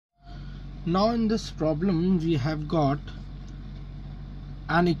Now in this problem we have got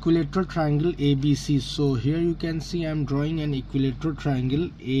an equilateral triangle ABC. So here you can see I'm drawing an equilateral triangle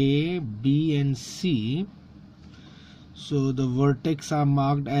A, B and C. So the vertex are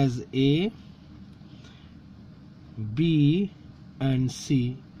marked as A, B and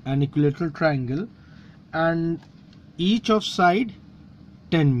C, an equilateral triangle, and each of side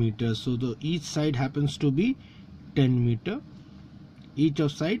 10 meters. So each side happens to be 10 meter, each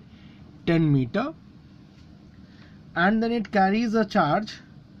of side 10 meter, and then it carries a charge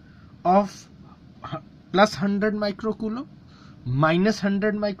of plus 100 microcoulomb, minus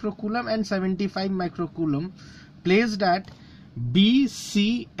 100 microcoulomb and 75 microcoulomb placed at B,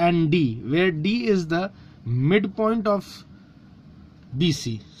 C and D, where D is the midpoint of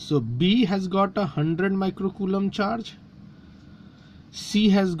BC. So B has got a 100 microcoulomb charge, C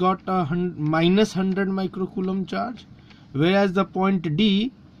has got a minus 100 microcoulomb charge, whereas the point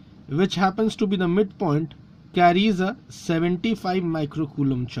D, which happens to be the midpoint, carries a 75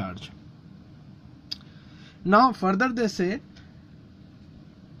 microcoulomb charge. Now further they say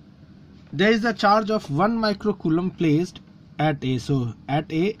there is a charge of 1 microcoulomb placed at A. So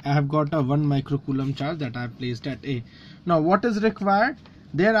at A I have got a 1 microcoulomb charge that I have placed at A. Now what is required?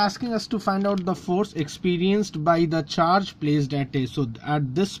 They are asking us to find out the force experienced by the charge placed at A. So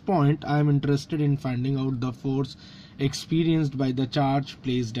at this point I am interested in finding out the force experienced by the charge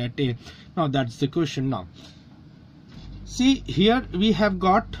placed at A. Now that's the question. Now see, here we have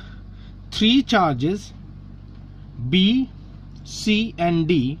got three charges B, C and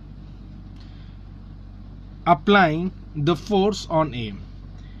D applying the force on A.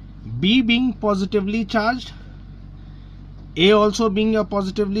 B being positively charged, A also being a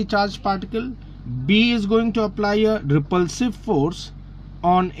positively charged particle, B is going to apply a repulsive force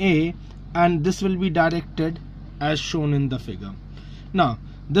on A, and this will be directed as shown in the figure. Now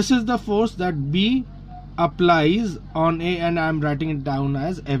this is the force that B applies on A, and I am writing it down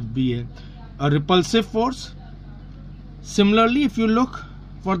as FBA, a repulsive force. Similarly, if you look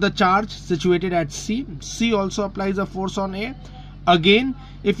for the charge situated at C, C also applies a force on A. Again,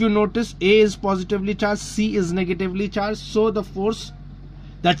 if you notice, A is positively charged, C is negatively charged, so the force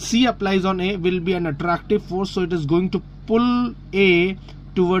that C applies on A will be an attractive force, so it is going to pull A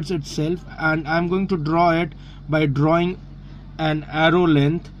towards itself, and I am going to draw it by drawing an arrow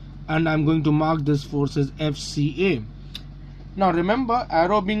length, and I am going to mark this force as FCA. Now remember,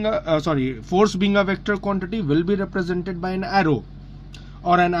 force being a vector quantity will be represented by an arrow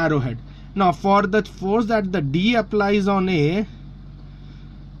or an arrowhead. Now for the force that the D applies on A,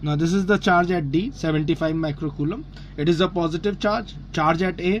 now this is the charge at D, 75 microcoulomb. It is a positive charge. Charge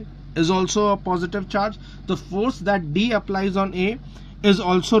at A is also a positive charge. The force that D applies on A is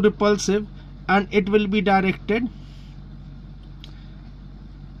also repulsive, and it will be directed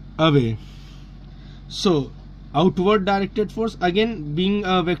away. So outward directed force, again being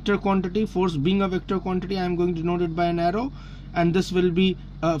a vector quantity, force being a vector quantity, I am going to note it by an arrow, and this will be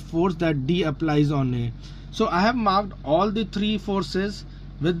a force that D applies on A. So I have marked all the three forces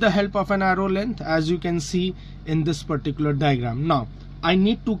with the help of an arrow length, as you can see in this particular diagram. Now I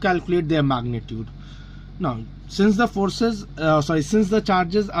need to calculate their magnitude. Now since the forces since the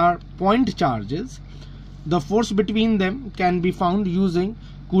charges are point charges, the force between them can be found using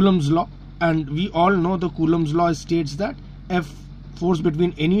Coulomb's law, and we all know the Coulomb's law states that F, force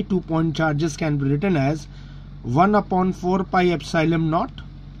between any 2 point charges, can be written as 1 upon 4 pi epsilon naught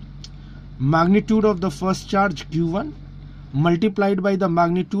magnitude of the first charge Q1 multiplied by the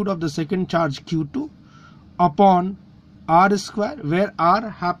magnitude of the second charge Q2 upon R square, where R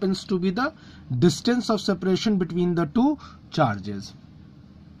happens to be the distance of separation between the two charges.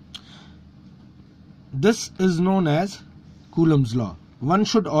 This is known as Coulomb's law. One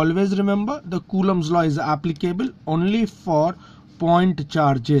should always remember the Coulomb's law is applicable only for point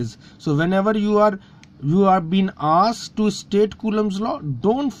charges. So whenever you are being asked to state Coulomb's law,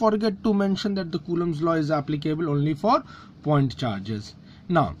 don't forget to mention that the Coulomb's law is applicable only for point charges.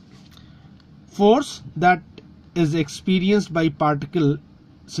 Now force that is experienced by particle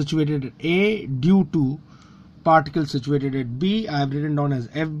situated at A due to particle situated at B, I have written down as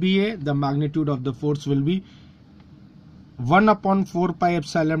FBA. The magnitude of the force will be 1 upon 4 pi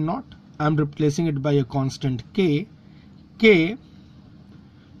epsilon naught. I am replacing it by a constant K. K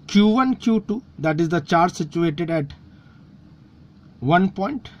Q1 Q2, that is the charge situated at 1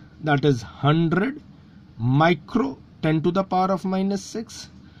 point, that is 100 micro 10 to the power of minus 6.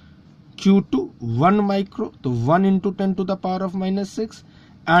 Q2 1 micro, so 1 into 10 to the power of minus 6,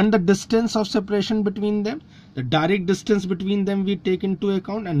 and the distance of separation between them, the direct distance between them we take into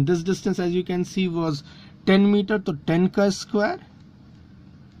account, and this distance, as you can see, was 10 meter, so 10 ka square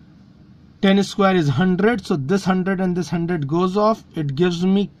 10 square is 100, so this 100 and this 100 goes off. It gives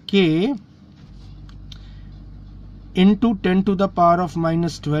me K into 10 to the power of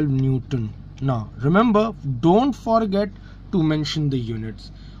minus 12 Newton. Now remember, don't forget to mention the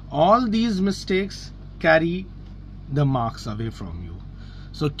units. All these mistakes carry the marks away from you.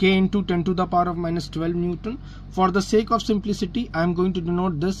 So K into 10 to the power of minus 12 Newton. For the sake of simplicity, I am going to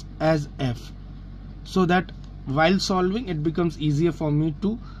denote this as F, so that while solving it becomes easier for me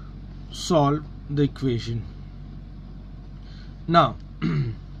to solve the equation. Now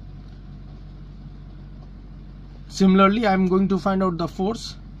similarly, I am going to find out the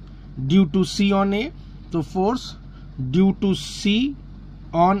force due to C on A. So force due to C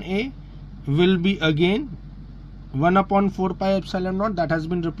on A will be again 1 upon 4 pi epsilon naught, that has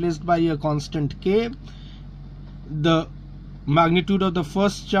been replaced by a constant K. The magnitude of the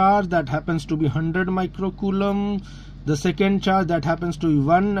first charge, that happens to be 100 microcoulomb. The second charge, that happens to be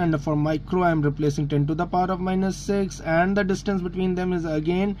 1, and for micro I am replacing 10 to the power of minus 6, and the distance between them is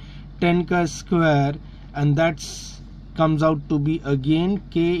again 10 ka square, and that's comes out to be again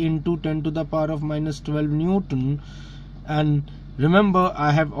K into 10 to the power of minus 12 Newton. And remember,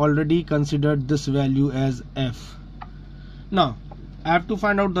 I have already considered this value as F. Now I have to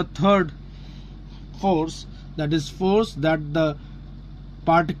find out the third force, that is force that the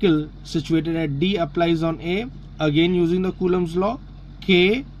particle situated at D applies on A, again using the Coulomb's law.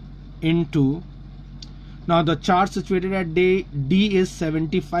 K into, now the charge situated at D is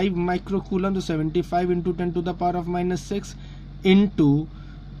 75 microcoulomb, so 75 into 10 to the power of minus 6 into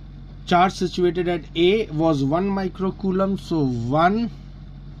charge situated at A was 1 microcoulomb, so 1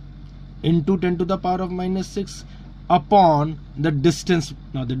 into 10 to the power of minus 6 upon the distance.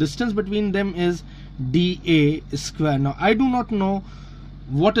 Now the distance between them is dA square. Now I do not know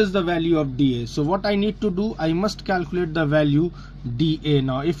what is the value of dA, so what I need to do, I must calculate the value dA.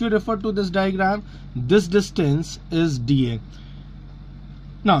 Now if you refer to this diagram, this distance is dA.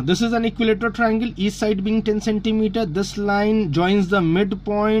 Now this is an equilateral triangle, each side being 10 centimeter. This line joins the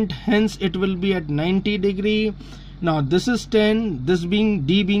midpoint, hence it will be at 90 degree. Now this is 10, this being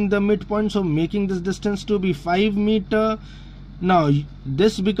D being the midpoint, so making this distance to be 5 meter. Now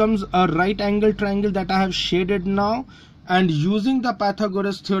this becomes a right angle triangle that I have shaded now, and using the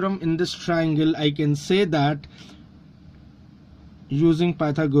Pythagoras theorem in this triangle, I can say that using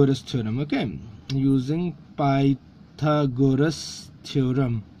Pythagoras theorem, okay, using Pythagoras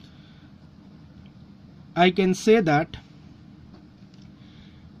theorem, I can say that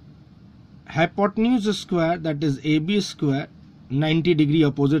hypotenuse square, that is AB square, 90 degree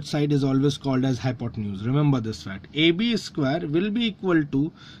opposite side is always called as hypotenuse. Remember this fact. AB square will be equal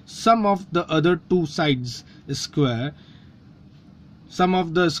to sum of the other two sides square. Sum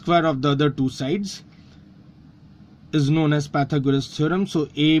of the square of the other two sides is known as Pythagoras theorem. So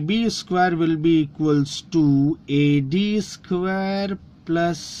AB square will be equals to AD square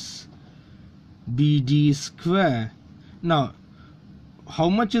plus BD square. Now how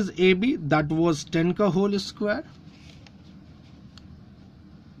much is AB? That was 10 ka whole square.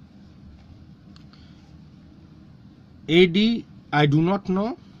 AD I do not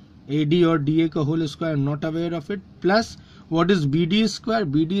know. AD or DA ka whole square, I am not aware of it. Plus what is BD square?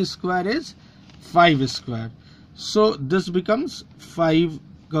 BD square is 5 square. So this becomes 5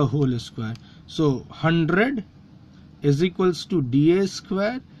 ka whole square. So 100 is equals to DA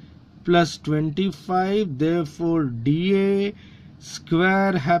square plus 25. Therefore DA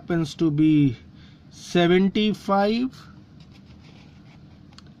square happens to be 75,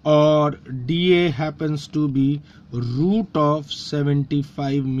 or dA happens to be root of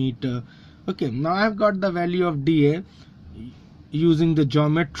 75 meter. Okay, now I have got the value of dA using the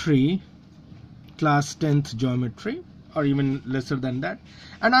geometry, class 10th geometry, or even lesser than that,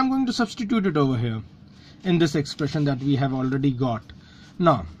 and I'm going to substitute it over here in this expression that we have already got.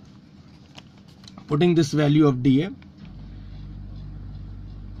 Now putting this value of dA,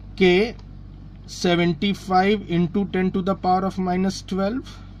 K 75 into 10 to the power of minus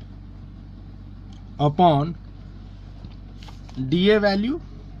 12 upon dA value.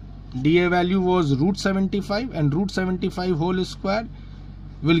 dA value was root 75, and root 75 whole square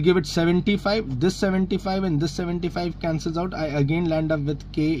will give it 75. This 75 and this 75 cancels out. I again land up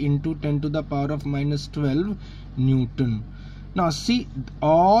with K into 10 to the power of minus 12 Newton. Now see,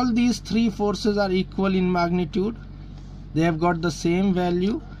 all these three forces are equal in magnitude. They have got the same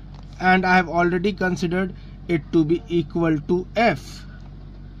value, and I have already considered it to be equal to F.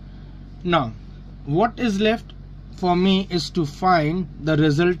 Now what is left for me is to find the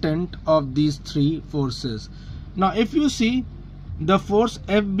resultant of these three forces. Now if you see, the force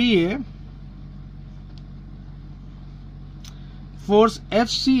FBA, force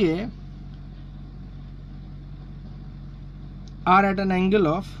FCA, are at an angle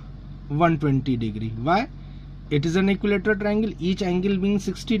of 120 degree. Why? It is an equilateral triangle, each angle being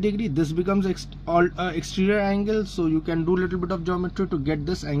 60 degree. This becomes exterior angle, so you can do a little bit of geometry to get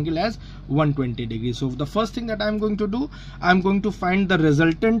this angle as 120 degree. So the first thing that I'm going to do, I'm going to find the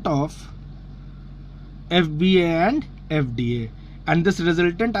resultant of FBA and FDA, and this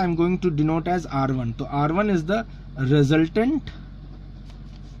resultant I'm going to denote as R1. So R1 is the resultant,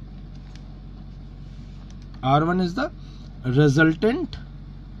 R1 is the resultant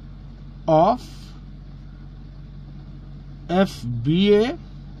of FBA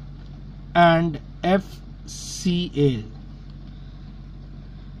and FCA.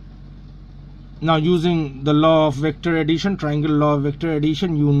 Now using the law of vector addition, triangle law of vector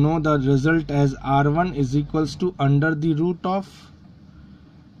addition, you know the result as R1 is equals to under the root of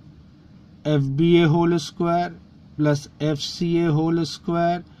FBA whole square plus FCA whole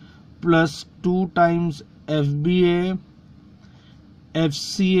square plus 2 times FBA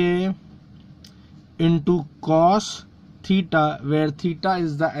FCA into cos theta, where theta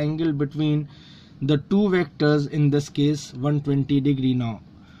is the angle between the two vectors, in this case 120 degree. Now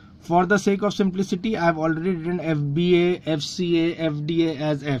for the sake of simplicity, I have already written FBA, FCA, FDA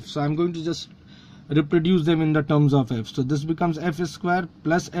as F, so I'm going to just reproduce them in the terms of F. So this becomes F square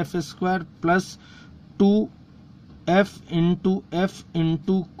plus 2F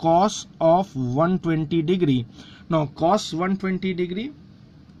into cos of 120 degree. Now cos 120 degree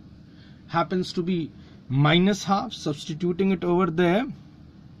happens to be minus half, substituting it over there,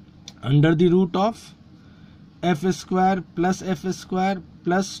 under the root of F square plus 2F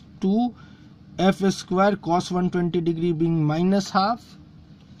square cos 120 degree being minus half.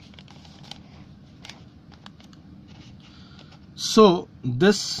 So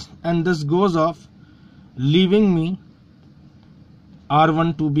this and this goes off, leaving me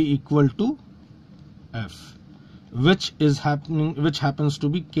R1 to be equal to F, which happens to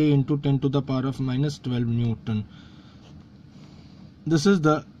be K into 10 to the power of minus 12 Newton. This is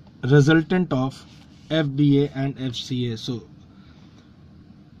the resultant of FBA and FCA. So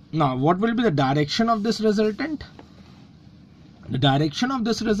now what will be the direction of this resultant? The direction of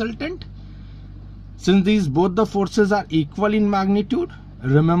this resultant, since these both the forces are equal in magnitude,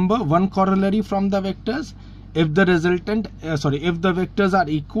 remember one corollary from the vectors, if the vectors are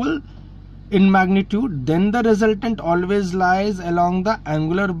equal in magnitude, then the resultant always lies along the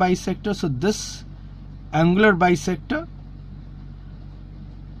angular bisector. So this angular bisector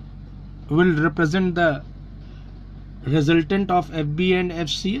will represent the resultant of FB and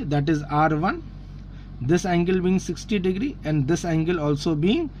FCA, that is R1, this angle being 60 degree and this angle also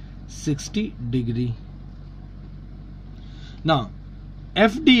being 60 degree. Now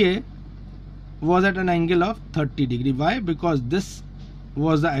FDA was at an angle of 30 degree. Why? Because this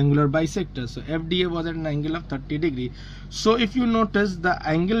was the angular bisector. So FDA was at an angle of 30 degree. So if you notice, the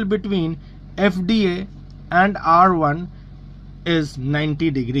angle between FDA and R1 is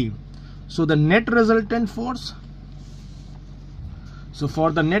 90 degree. So the net resultant force, so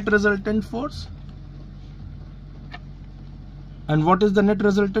for the net resultant force, and what is the net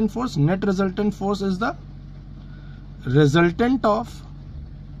resultant force? Net resultant force is the resultant of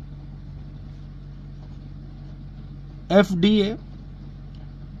FDA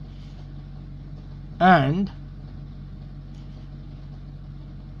and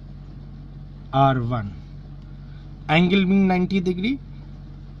R1, angle being 90 degree.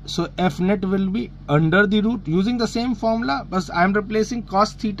 So F net will be under the root, using the same formula, but I am replacing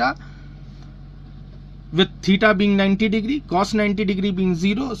cos theta with theta being 90 degree, cos 90 degree being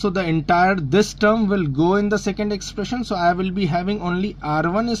 0. So the entire this term will go in the second expression. So I will be having only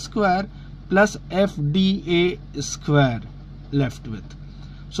R1 square plus FDA square left with.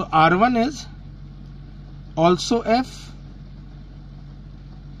 So R1 is also F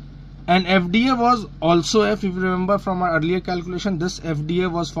and FDA was also F. If you remember from our earlier calculation, this FDA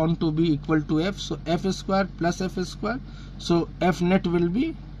was found to be equal to F. So F square plus F square. So F net will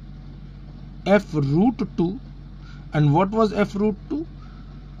be F root 2. And what was F root 2?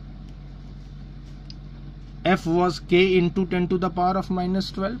 F was K into 10 to the power of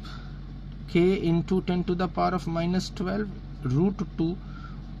minus 12. K into 10 to the power of minus 12 root 2,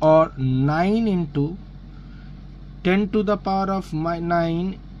 or 9 into 10 to the power of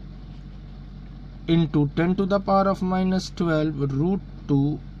 9 into 10 to the power of minus 12 root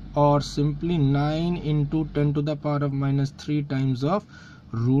 2, or simply 9 into 10 to the power of minus 3 times of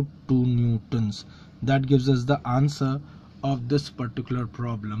root 2 newtons. That gives us the answer of this particular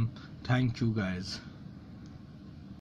problem. Thank you guys.